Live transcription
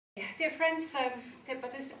Dear friends, dear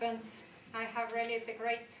participants, I have really the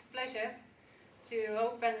great pleasure to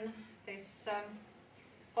open this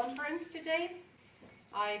conference today.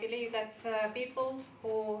 I believe that people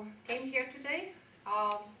who came here today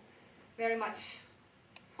are very much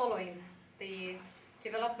following the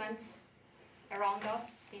developments around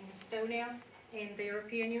us in Estonia, in the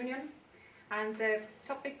European Union. And the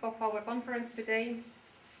topic of our conference today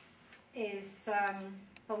is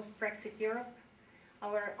post-Brexit Europe.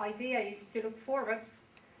 Our idea is to look forward,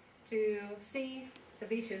 to see the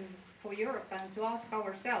vision for Europe and to ask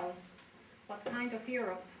ourselves what kind of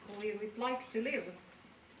Europe we would like to live.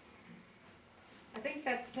 I think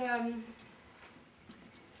that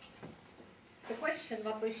the question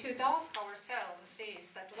what we should ask ourselves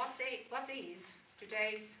is that what is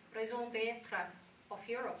today's raison d'être of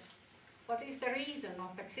Europe? What is the reason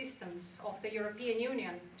of existence of the European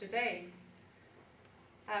Union today?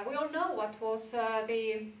 We all know what was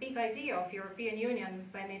the big idea of European Union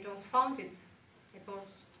when it was founded. It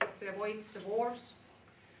was to avoid the wars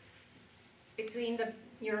between the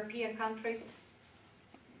European countries.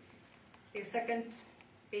 The second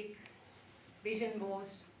big vision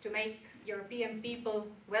was to make European people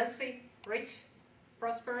wealthy, rich,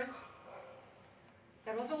 prosperous.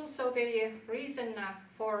 That was also the reason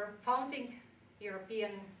for founding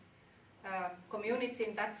European community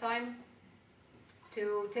in that time,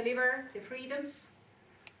 to deliver the freedoms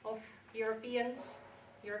of Europeans,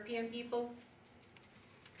 European people,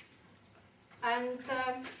 and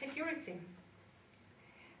security.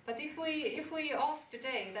 But if we ask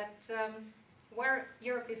today that where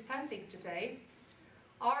Europe is standing today,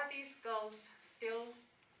 are these goals still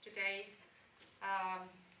today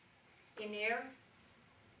in air?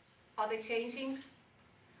 Are they changing?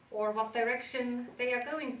 Or what direction they are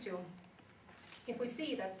going to? If we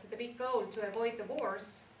see that the big goal to avoid the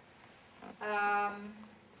wars,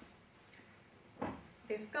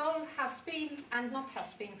 this goal has been and not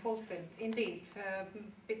has been fulfilled. Indeed,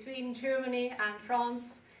 between Germany and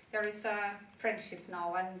France there is a friendship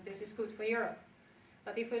now, and this is good for Europe.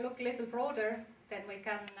 But if we look a little broader, then we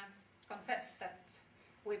can confess that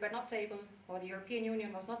we were not able, or the European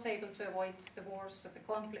Union was not able to avoid the wars or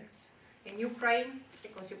the conflicts in Ukraine,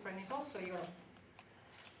 because Ukraine is also Europe.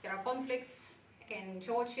 There are conflicts in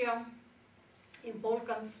Georgia, in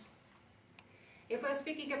Balkans. If we're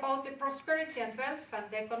speaking about the prosperity and wealth and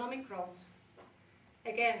the economic growth,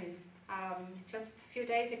 again, just a few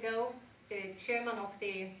days ago, the chairman of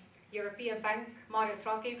the European Bank, Mario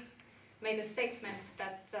Draghi, made a statement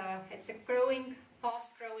that it's a growing,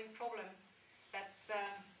 fast-growing problem, that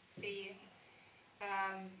the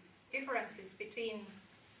differences between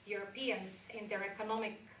Europeans in their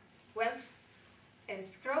economic wealth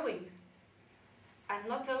is growing. And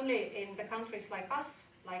not only in the countries like us,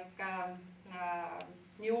 like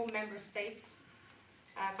new member states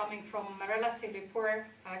coming from relatively poor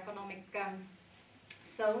economic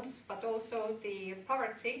zones, but also the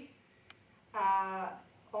poverty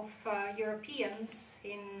of Europeans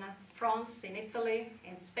in France, in Italy,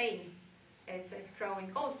 in Spain is growing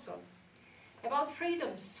also. About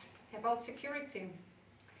freedoms, about security.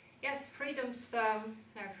 Yes, freedoms,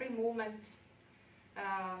 free movement,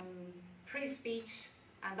 free speech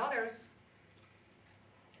and others,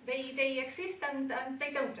 they exist and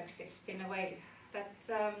they don't exist in a way.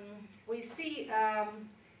 That we see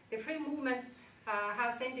the free movement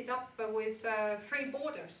has ended up with free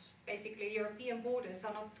borders. Basically, European borders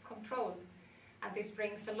are not controlled, and this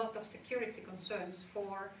brings a lot of security concerns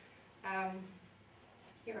for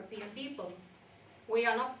European people. We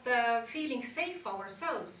are not feeling safe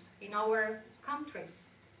ourselves in our countries.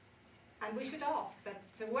 And we should ask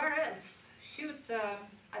that where else should,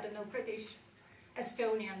 I don't know, British,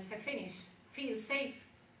 Estonian, Finnish feel safe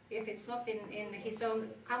if it's not in his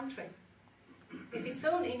own country? If it's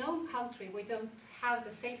in own country we don't have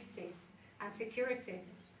the safety and security,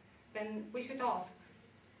 then we should ask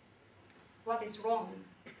what is wrong,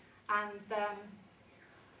 and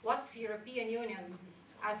what European Union,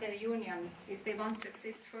 as a union, if they want to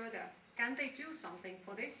exist further, can they do something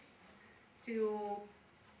for this? To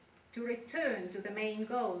return to the main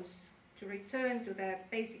goals, to return to the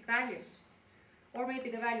basic values. Or maybe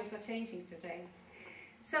the values are changing today.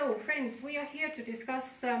 So, friends, we are here to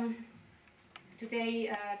discuss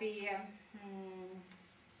today the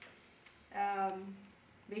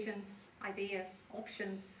visions, ideas,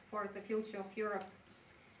 options for the future of Europe.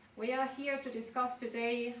 We are here to discuss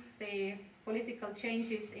today the political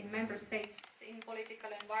changes in member states, in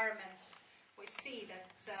political environments. We see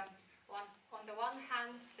that on the one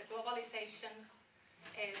hand, the globalization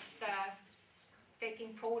is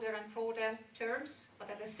taking broader and broader terms, but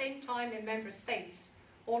at the same time in member states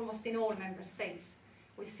almost in all member states.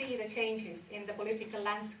 We see the changes in the political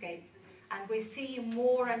landscape, and we see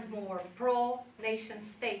more and more pro-nation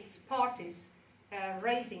states parties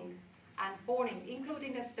raising and forming,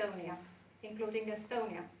 including Estonia.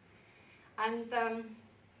 And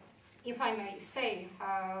if I may say,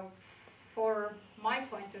 for my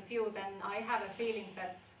point of view, then I have a feeling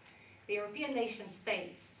that the European nation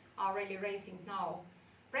states are really raising now.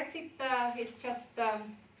 Brexit is just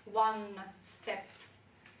one step,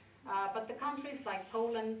 but the countries like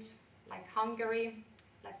Poland, like Hungary,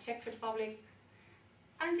 like Czech Republic,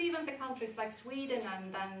 and even the countries like Sweden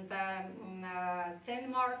and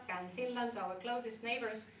Denmark and Finland, our closest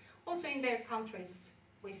neighbors, also in their countries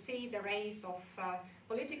we see the rise of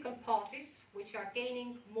political parties which are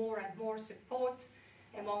gaining more and more support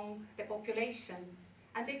among the population.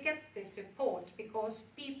 And they get this support because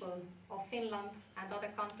people of Finland and other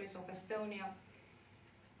countries of Estonia,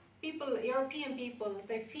 European people,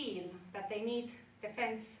 they feel that they need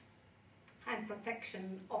defense and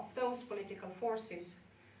protection of those political forces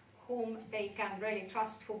whom they can really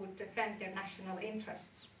trust, who would defend their national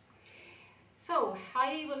interests. So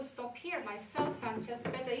I will stop here myself and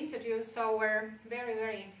just better introduce our very,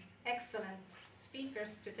 very excellent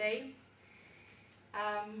speakers today.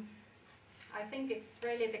 I think it's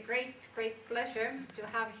really the great pleasure to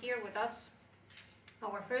have here with us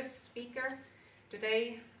our first speaker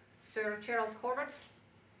today, Sir Gerald Horvath,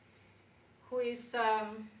 who is a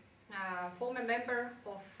former member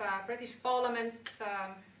of British Parliament,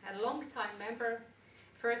 a long-time member,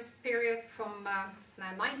 first period from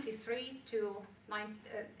 83 to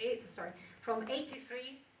from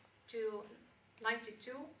 83 to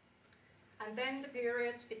 92, and then the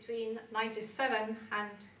period between 97 and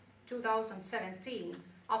 2017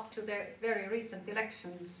 up to the very recent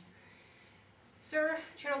elections. Sir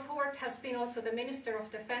Gerald Horvath has been also the Minister of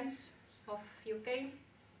Defence of UK.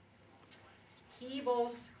 He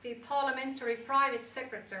was the Parliamentary Private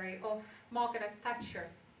Secretary of Margaret Thatcher.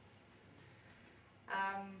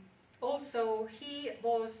 Also, he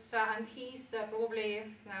was, and he's probably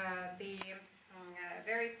the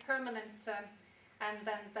very permanent and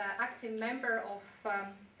active member of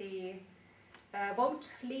the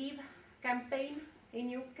Vote Leave campaign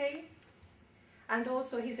in UK, and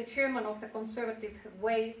also he's a chairman of the Conservative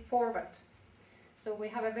Way Forward. So we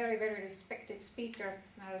have a very, very respected speaker,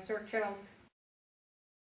 Sir Gerald